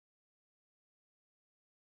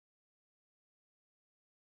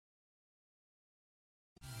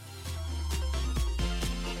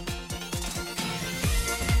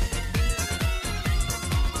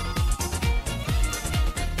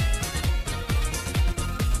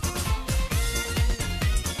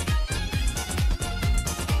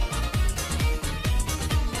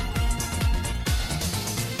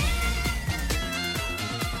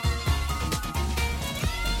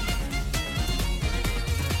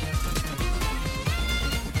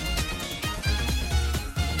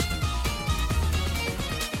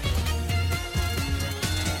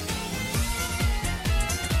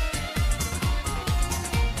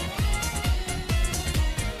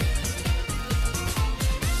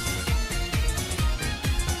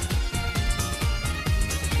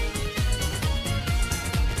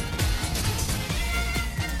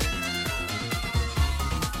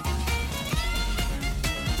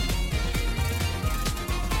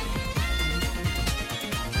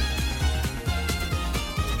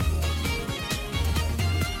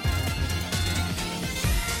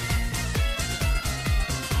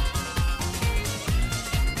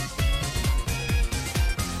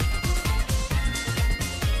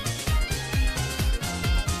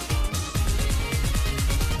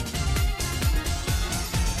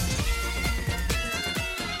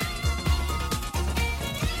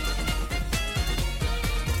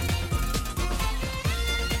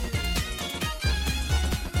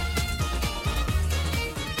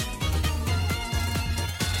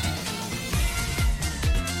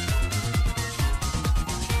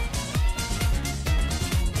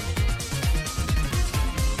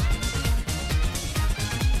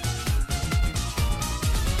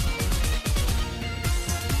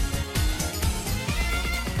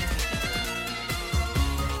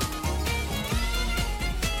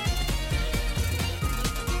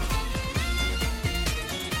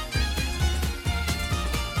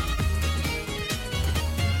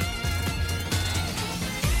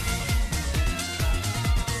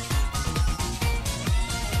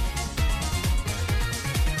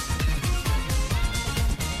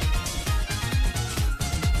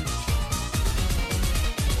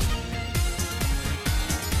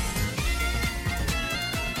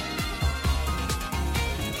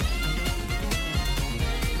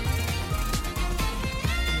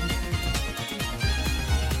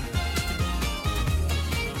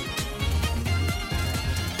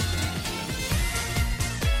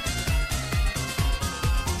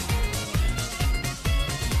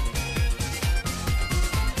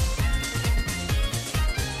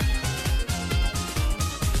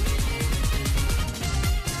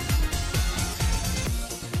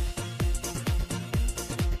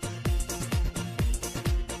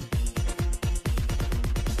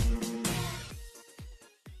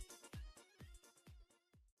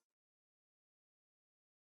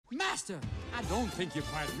Master, I don't think you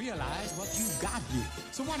quite realize what you've got here.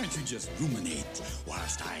 So why don't you just ruminate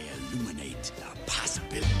whilst I illuminate the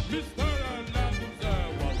possibility? Mr. Lanza,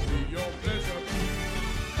 what be your pleasure?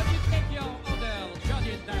 Let me take your order, jot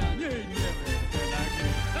it down. You ain't never like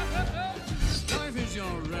it. Life is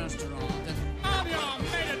your restaurant. I'm your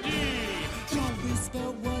melody. Don't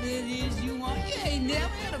whisper what it is you want. You ain't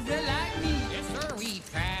never had a friend like me. Yes, sir, we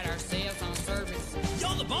pride ourselves on service.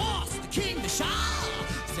 You're the boss, the king, the shah.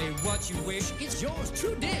 Say what you wish, it's yours,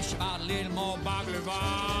 true dish. A little more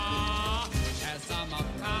baklava. As some are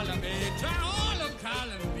calling me, try all of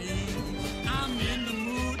calling me. I'm in the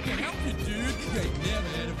mood to help you, dude. You ain't never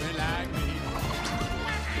had a friend like me.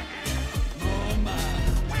 Oh my,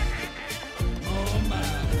 oh my,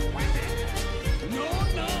 no,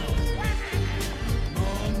 no,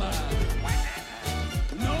 oh my,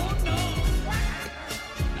 no, no.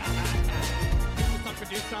 Stop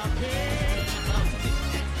it, it's okay.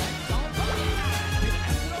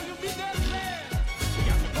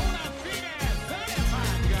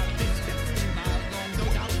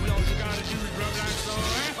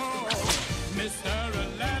 Mr.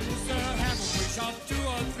 Lancer, have a wish or two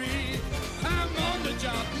or three. I'm on the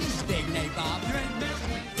job. Big name Bob. You ain't never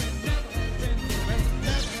had a friend, never had a friend. You ain't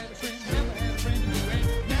never had a friend, never had a friend. You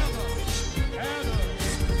ain't never had a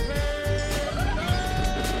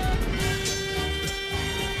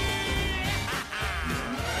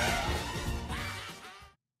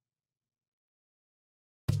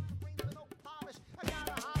I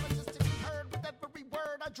gotta holler just to be heard with every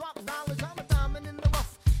word I drop knowledge. I'm a diamond in the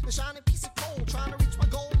rough, a shining piece of coal, trying to reach my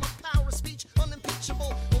goal. My power of speech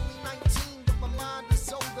unimpeachable. Only 19, but my mind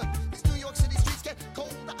is older. These New York City streets get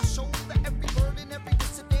colder. I shoulder every burden, every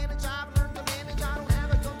disadvantage. I've learned to manage. I don't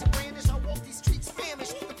have a gun to brandish. I walk these streets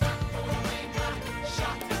famished. The black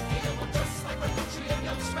shot. I'm just like a country of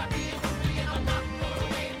young scrappy and hungry, and I'm not throwing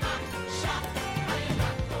away my shot. I am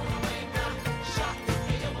not throwing away my shot.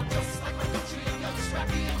 I'm just like a country of young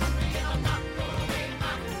scrappy and hungry, and I'm not throwing away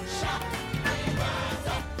my shot. I am rise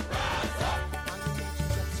up, rise up. I am not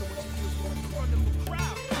just so much you feel like running the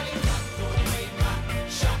crowd. I am not throwing away my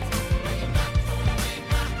shot. I am not throwing away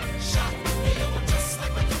my shot. I'm just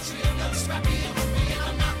like a country of young scrappy and hungry, and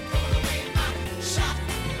I'm not throwing away my shot.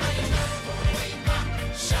 I am not throwing away my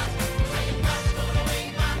shot. I am not throwing away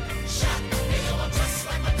my shot. I'm just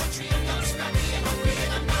like my country of young scrappy and hungry,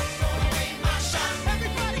 and I'm not throwing away my shot.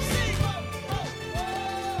 Everybody sing!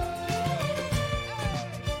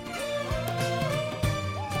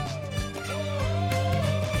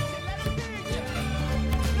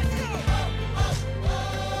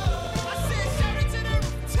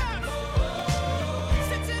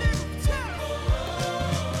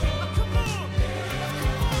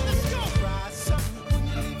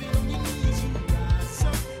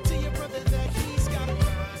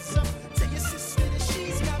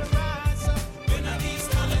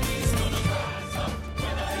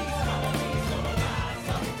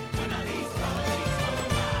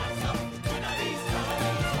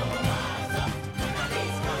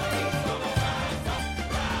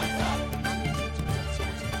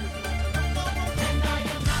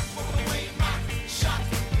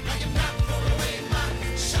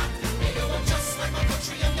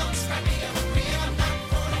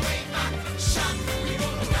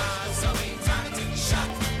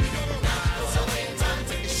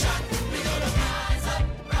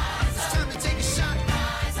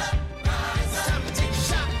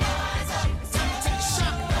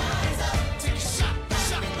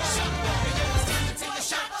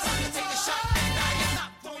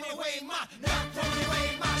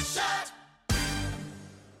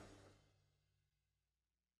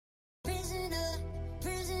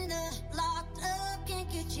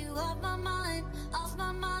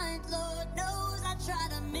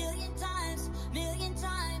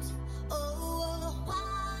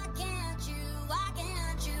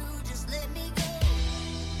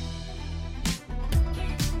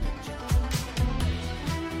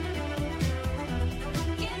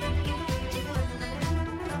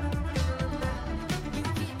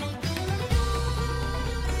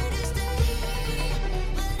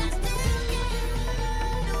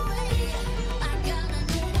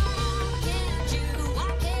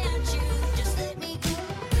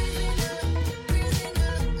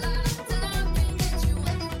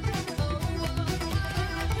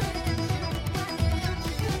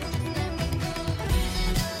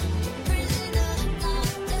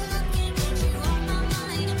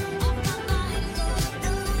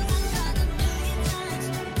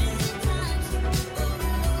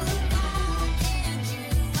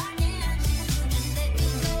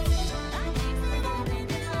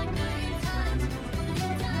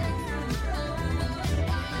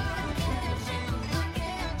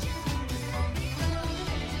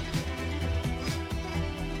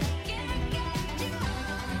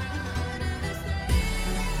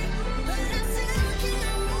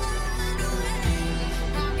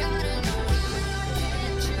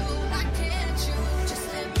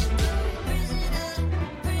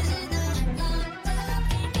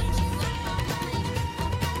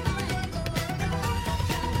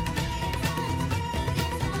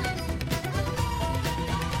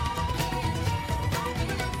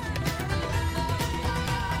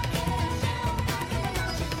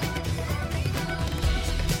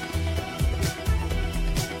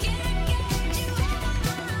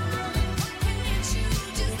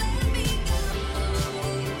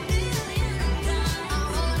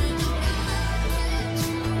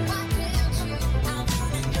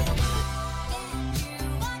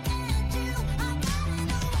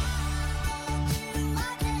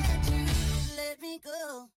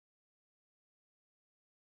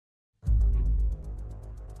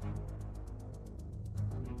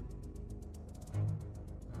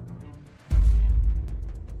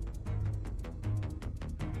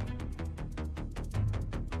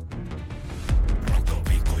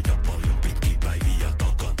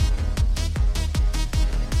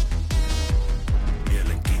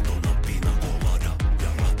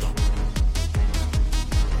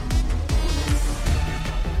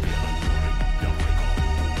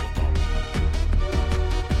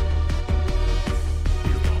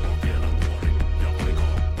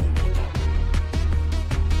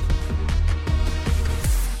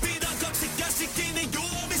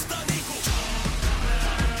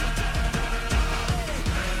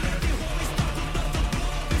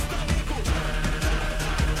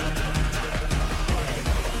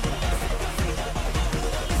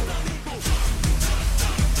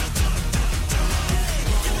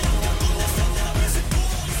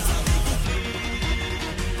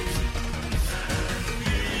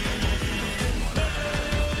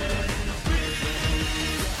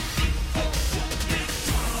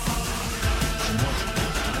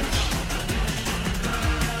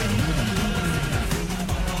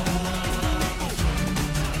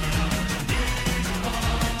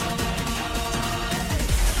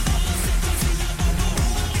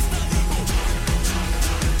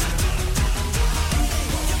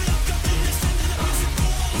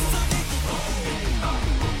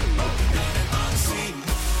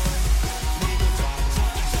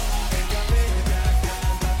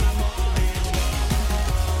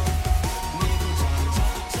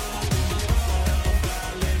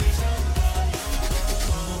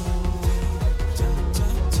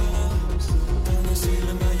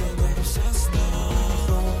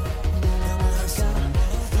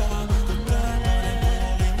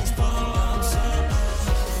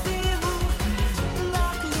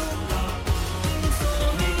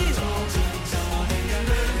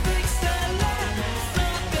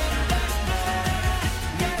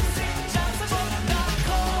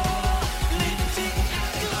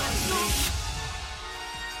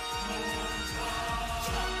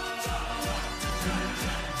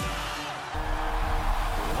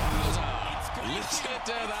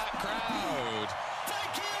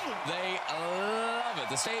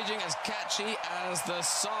 the staging as catchy as the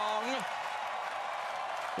song.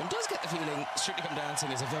 One does get the feeling Strictly Come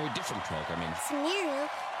Dancing is a very different programming. It's new.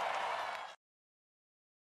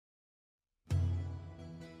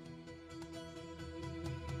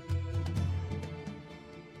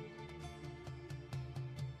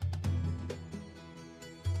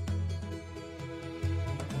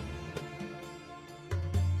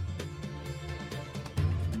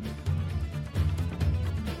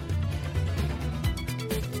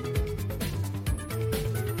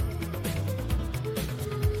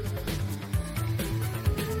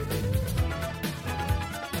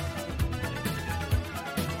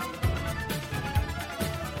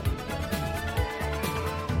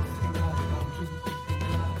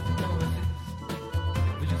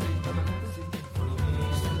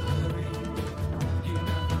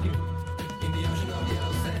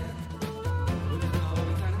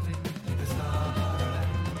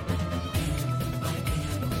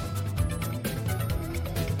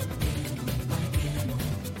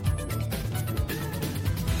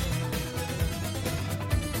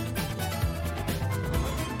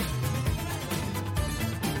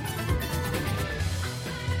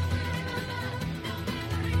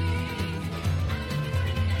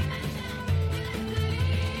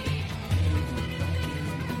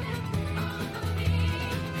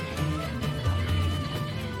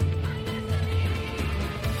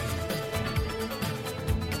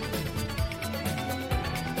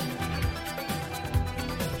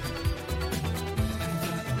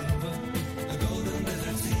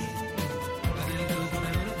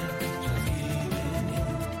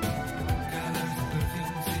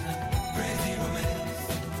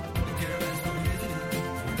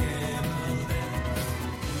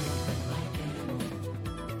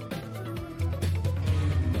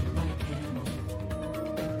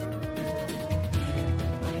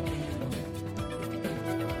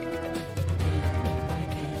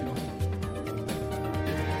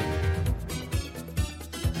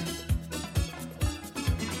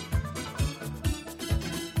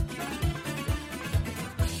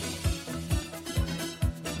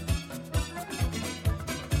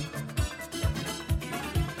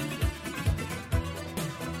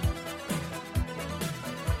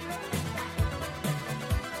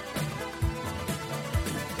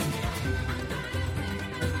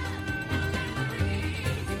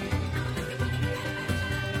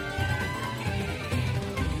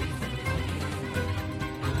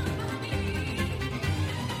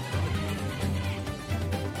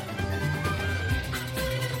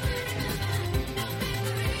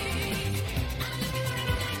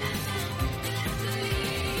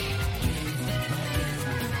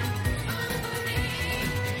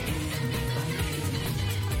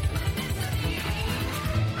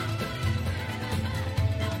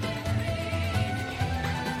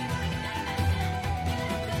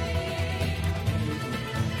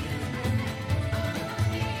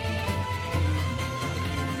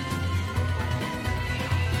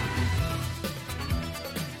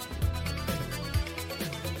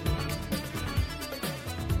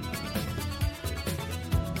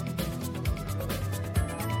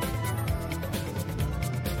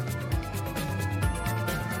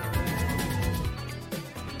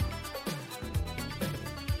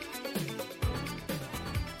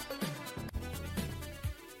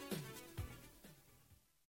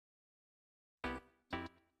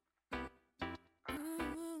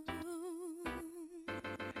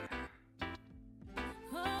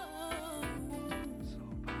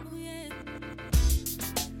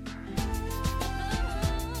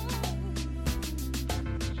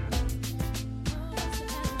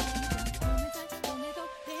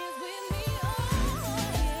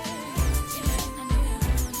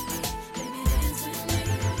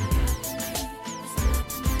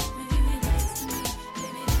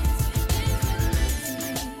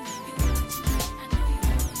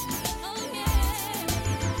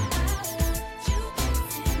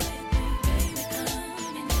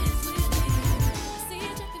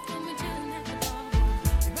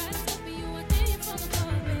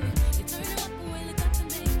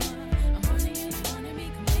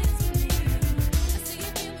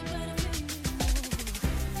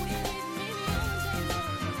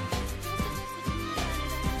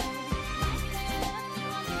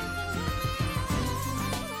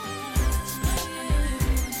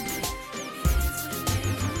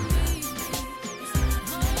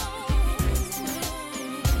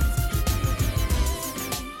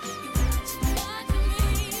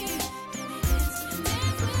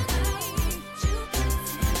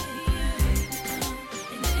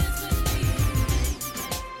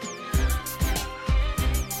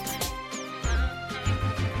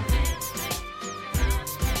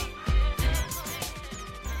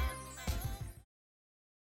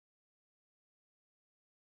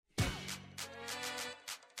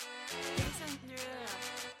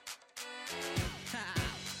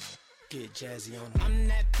 Get jazzy on. I'm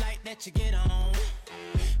that flight that you get on,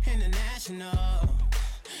 international.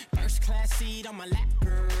 First class seat on my lap,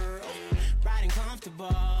 girl. Riding comfortable.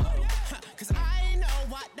 Cause I know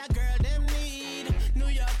what that girl them need. New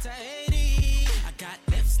York to Haiti. I got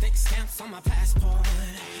lipstick stamps on my passport.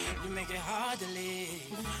 You make it hard to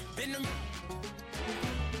leave. Been a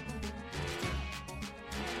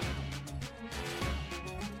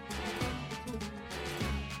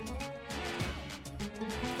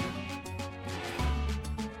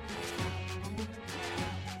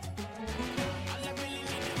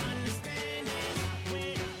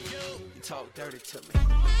talk dirty to me.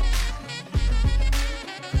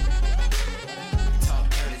 talk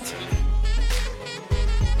dirty to me.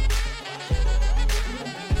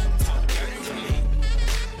 Talk dirty to me.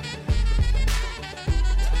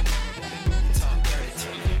 Talk dirty to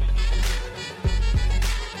me.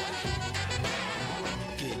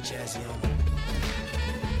 Get jazzy on.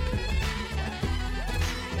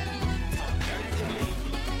 Talk dirty to me.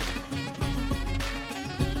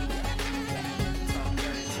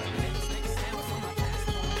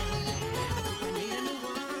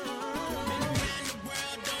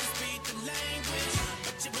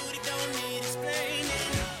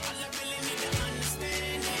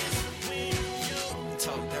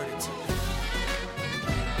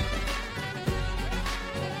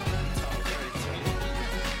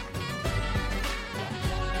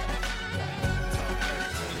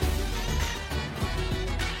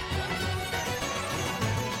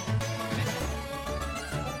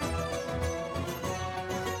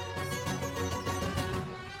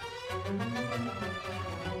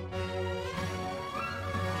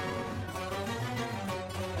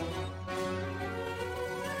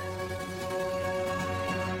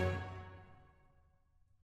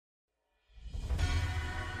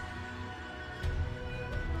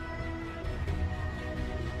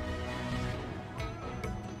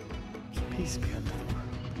 Peace be unto the world.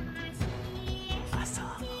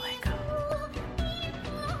 Assalamualaikum.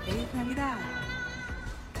 Feliz Navidad.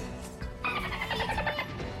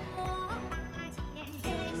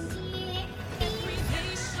 Every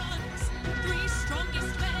nation's three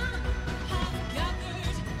strongest men have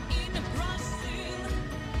gathered in Brazil.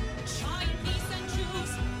 Chinese and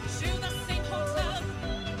Jews share the same hotel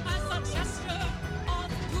as a gesture of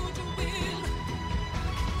goodwill.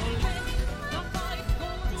 Let the fight go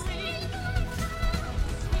to ring,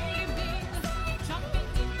 swimming, jumping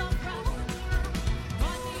in the grass,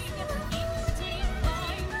 running in straight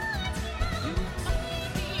line. You must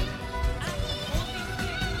be at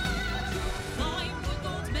Olympics to climb the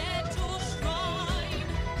gold medal shrine.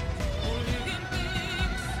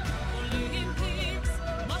 Olympics, Olympics,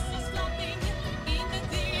 muscles floating in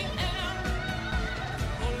the air.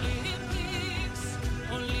 Olympics,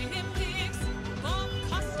 Olympics,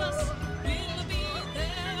 Ghostbusters will be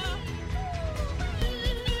there.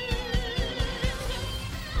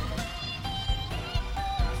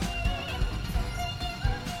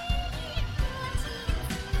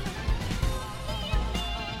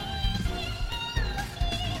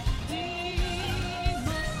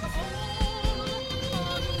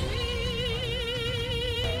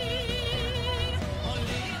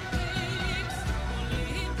 Olympics,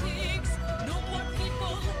 Olympics, no more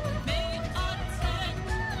people may attend.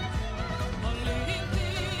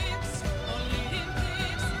 Olympics,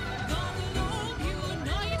 Olympics, the globe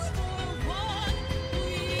unites for one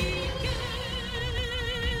weekend.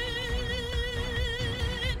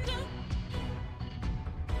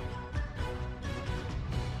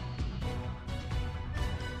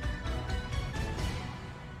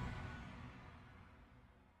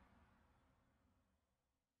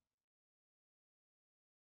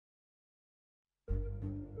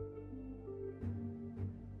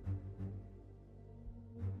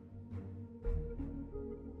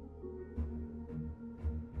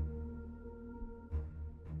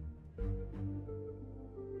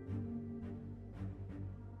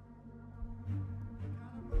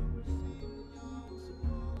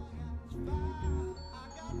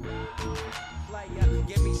 Player,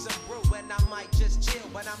 give me some brew and I might just chill.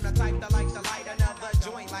 But I'm the type that like to light another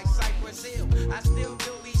joint like Cypress Hill. I still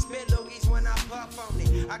do these spit loogies when I puff on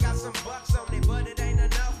it. I got some bucks on it, but it ain't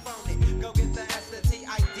enough on it. Go get the S, the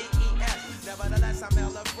T-I-D-E-S. Nevertheless, I'm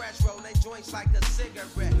hella fresh, rolling joints like a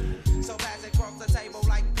cigarette. So pass it across the table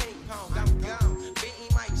like ping pong. I'm gone,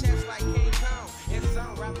 beating my chest like King Kong. It's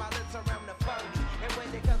on, wrap my lips around the phone. And when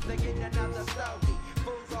it comes to getting another stogie,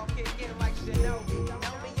 fools all kick in like Shinobi.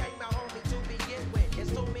 Know me ain't my homie to begin with.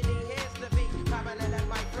 It's too many hands to be. Probably let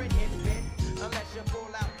my friend hit bit. Unless you pull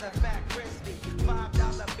out the fat crispy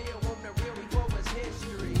 $5 bill on the real before it's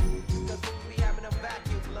history. Cause we be having them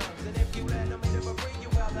vacuum lungs. And if you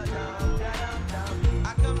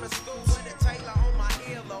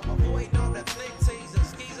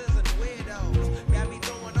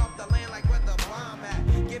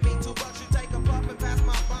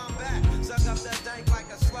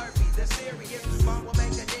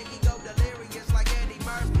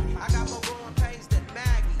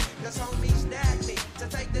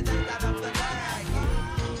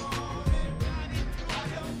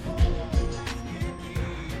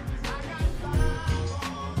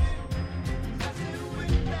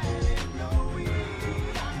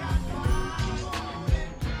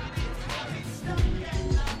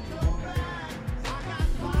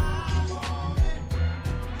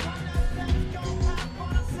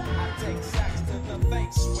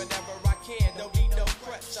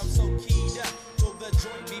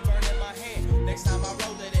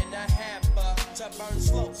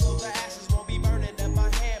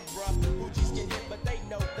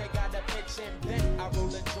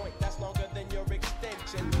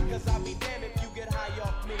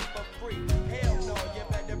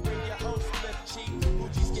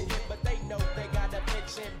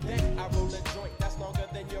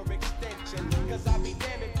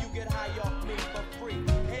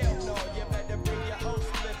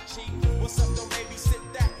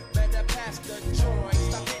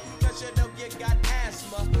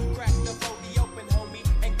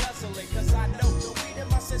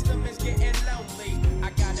getting